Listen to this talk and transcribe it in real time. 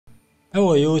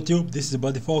Hello YouTube, this is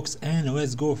Bloodyfox and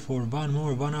let's go for one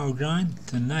more 1 hour grind.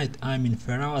 Tonight I'm in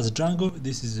Ferra's jungle.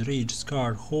 This is Rage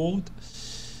Scar Horde.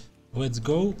 Let's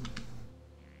go.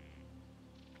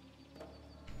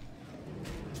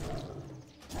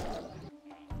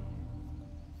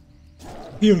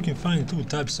 Here you can find two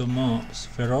types of mobs.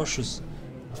 Ferocious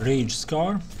Rage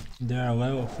Scar. They are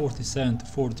level 47 to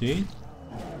 48.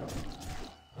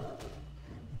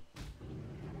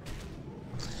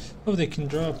 Oh, they can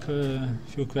drop a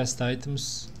few quest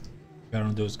items. We are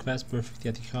on those quests: Perfect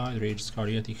Yeti Hide, Rage Scar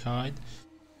Yeti Hide,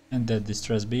 and that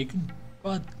Distress Beacon.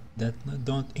 But that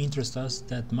don't interest us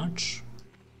that much.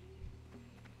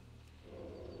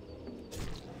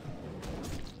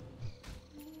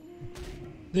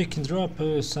 They can drop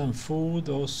some food,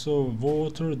 also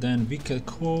water, then Wicked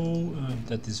Claw,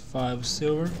 that is 5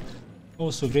 silver.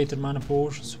 Also Greater Mana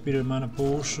Potion, Superior Mana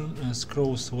Potion,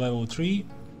 Scrolls level 3.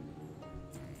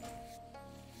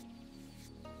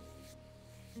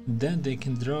 Then they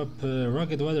can drop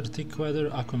Rugged Weather, Thick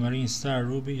Weather, Aquamarine Star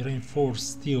Ruby,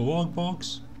 Reinforced Steel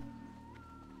Logbox,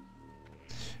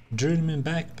 Journeyman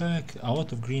Backpack, a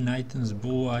lot of green items,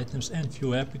 blue items, and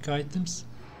few epic items.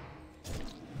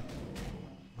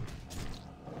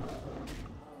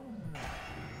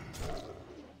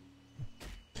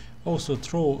 Also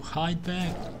Trovo Hide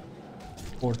Bag,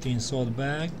 14 Salt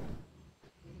Bag.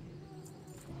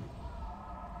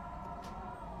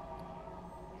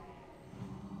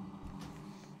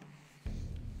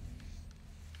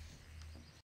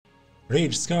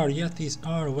 Rage Scar Yetis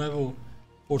are level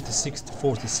 46 to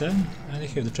 47 and they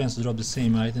have the chance to drop the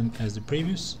same item as the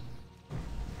previous.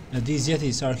 These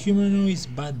Yetis are humanoids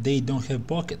but they don't have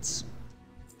pockets.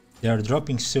 They are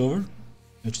dropping silver,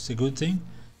 which is a good thing,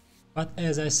 but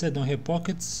as I said, don't have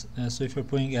pockets, so if you're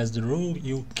playing as the rogue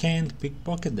you can't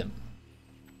pickpocket them.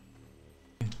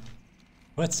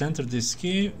 Let's enter this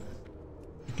cave.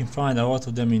 You can find a lot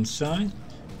of them inside.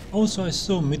 Also I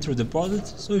saw Mithril deposit,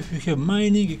 so if you have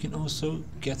mining you can also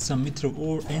get some Mithril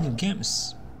ore and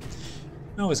gems.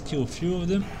 Now let's kill a few of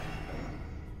them.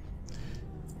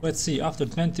 Let's see, after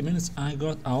 20 minutes I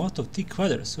got a lot of thick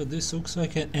weather, so this looks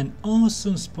like an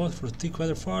awesome spot for thick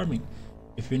weather farming.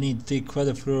 If you need thick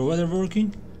weather for your weather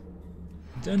working,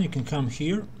 then you can come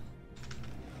here.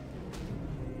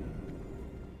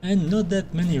 And not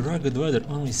that many rugged weather,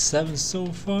 only 7 so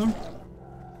far.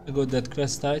 I got that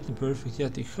quest item, Perfect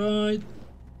Yeti Hide.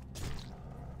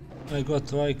 I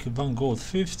got like 1 gold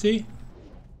 50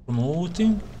 from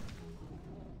looting.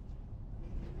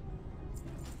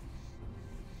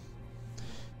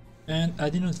 And I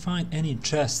did not find any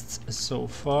chests so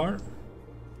far.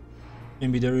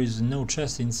 Maybe there is no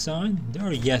chest inside. There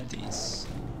are Yetis.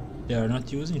 They are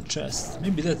not using chests.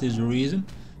 Maybe that is the reason.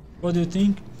 What do you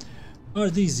think? Are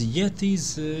these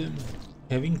Yetis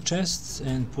having chests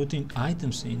and putting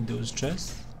items in those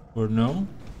chests, or no?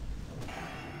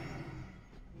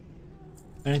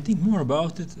 And I think more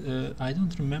about it, I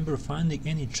don't remember finding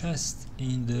any chests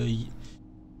in the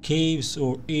caves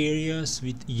or areas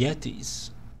with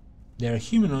Yetis. They are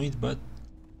humanoid but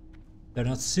they're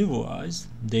not civilized,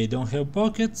 they don't have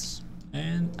pockets,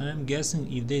 and I'm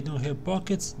guessing if they don't have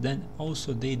pockets then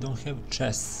also they don't have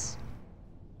chests.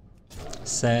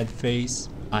 Sad face.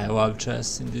 I love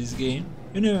chests in this game.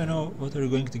 You never know what you're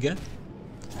going to get.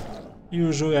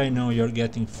 Usually I know you're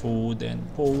getting food and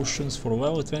potions for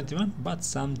level 21, but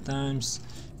sometimes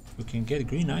you can get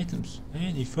green items,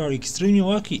 and if you are extremely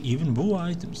lucky, even blue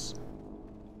items.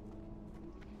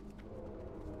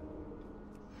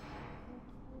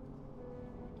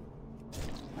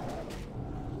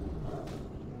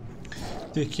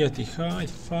 Thick Yeti Hide,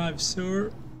 5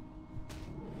 silver.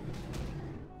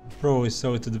 Probably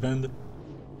sell it to the vendor.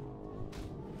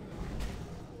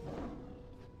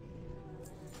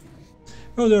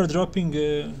 Oh, they're dropping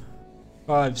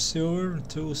 5 silver,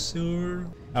 2 silver.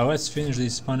 Let's finish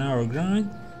this 1 hour grind.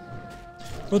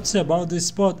 What's about this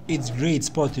spot? It's a great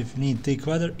spot if you need thick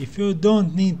weather. If you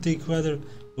don't need thick weather,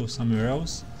 go somewhere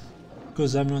else,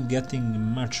 because I'm not getting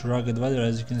much rugged weather,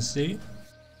 as you can see.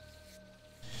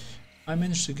 I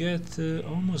managed to get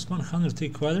almost 100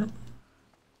 thick weather,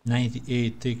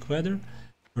 98 thick weather,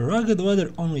 rugged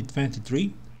weather only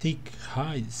 23, thick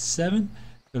hide 7,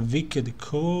 Wicked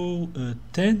Claw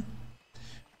 10.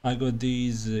 I got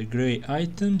these grey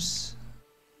items,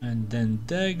 and then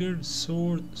dagger,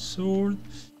 sword,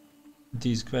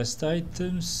 these quest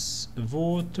items,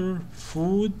 water,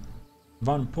 food,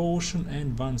 1 potion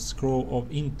and 1 scroll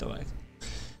of intellect.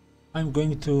 I'm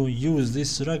going to use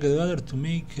this rugged weather to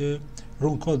make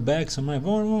rune code bags on my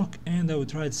Warlock, and I will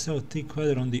try to sell thick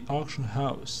weather on the auction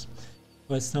house.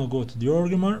 Let's now go to the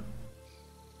RDGuima.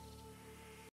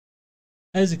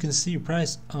 As you can see,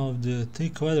 price of the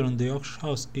thick weather on the auction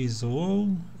house is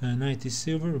low, 90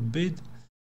 silver bid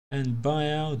and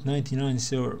buyout 99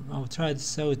 silver. I'll try to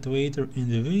sell it later in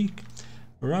the week.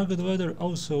 Rugged weather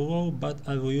also low, but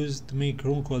I will use it to make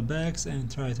runecode bags and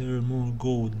try to earn more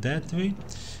gold that way.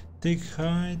 Thick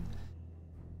hide,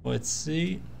 let's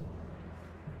see,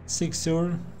 6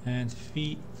 silver, and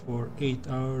fee for 8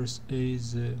 hours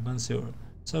is 1 silver.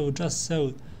 So I will just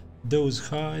sell those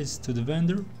hides to the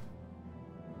vendor.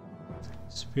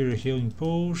 Superior healing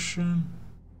potion,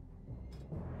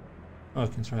 I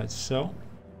can try to sell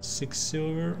 6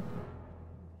 silver.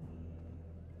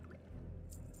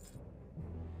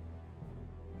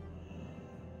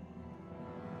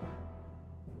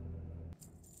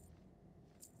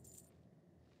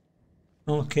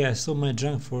 Okay, I sold my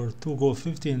junk for 2 gold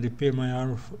 50 and repair my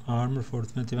armor for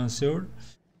 21 silver.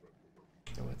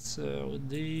 Okay, let's sell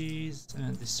these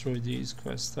and destroy these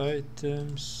quest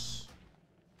items.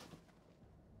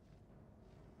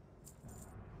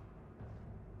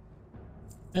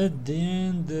 At the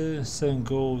end, 7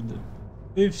 gold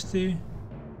 50,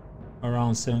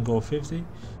 around 7 gold 50,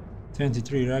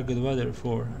 23 rugged weather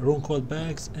for runecode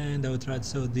bags, and I will try to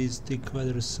sell these thick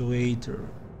weathers later.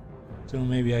 So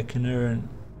maybe I can earn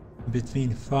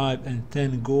between 5 and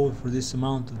 10 gold for this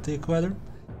amount of thick weather.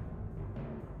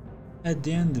 At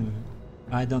the end,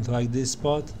 I don't like this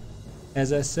spot.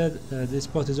 As I said, this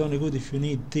spot is only good if you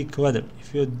need thick weather.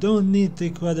 If you don't need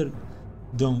thick weather,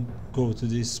 don't go to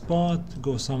this spot,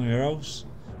 go somewhere else.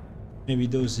 Maybe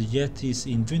those yetis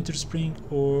in Winter Spring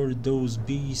or those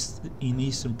beasts in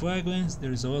Eastern Plaguelands.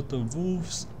 There's a lot of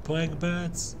wolves, plague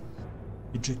bats,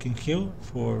 which you can kill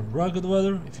for rugged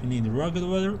weather if you need rugged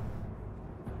weather.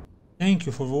 Thank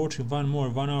you for watching one more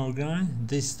 1 hour grind,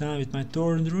 this time with my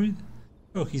Tauren Druid.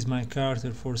 Oh, he's my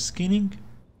character for skinning.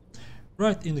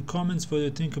 Write in the comments what you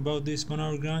think about this 1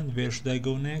 hour grind, where should I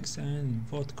go next and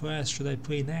what class should I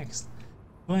play next.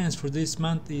 Plans for this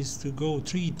month is to go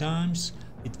 3 times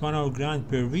with 1 hour grind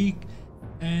per week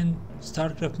and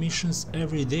StarCraft missions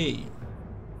every day.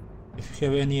 If you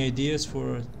have any ideas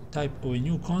for type of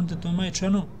new content on my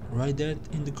channel, write that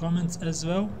in the comments as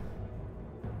well.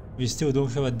 We still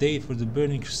don't have a date for the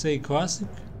Burning Crusade Classic.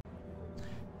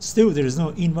 Still, there is no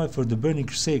invite for the Burning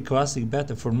Crusade Classic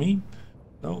beta for me.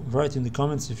 So write in the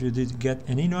comments if you did get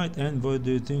an invite and what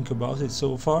do you think about it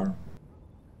so far.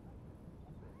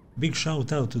 Big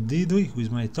shout out to Didley, who is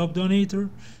my top donator.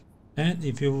 And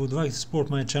if you would like to support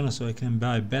my channel so I can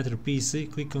buy a better PC,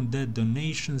 click on that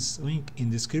donations link in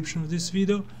the description of this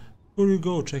video. Before you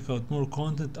go, check out more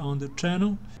content on the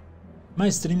channel. My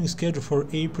streaming schedule for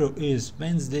April is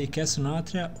Wednesday Castle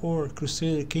Nathria or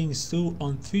Crusader Kings 2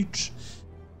 on Twitch.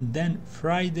 Then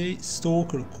Friday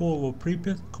Stalker Call of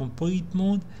Pripyat complete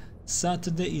mode.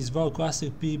 Saturday is WoW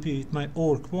Classic PvP with my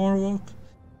Orc Warlock.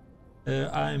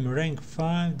 I'm rank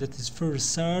 5, that is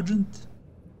First Sergeant.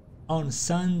 On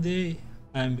Sunday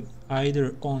I'm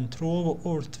either on Trovo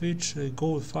or Twitch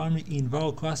gold farming in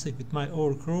WoW Classic with my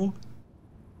Orc Rogue.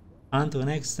 Until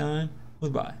next time,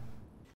 goodbye.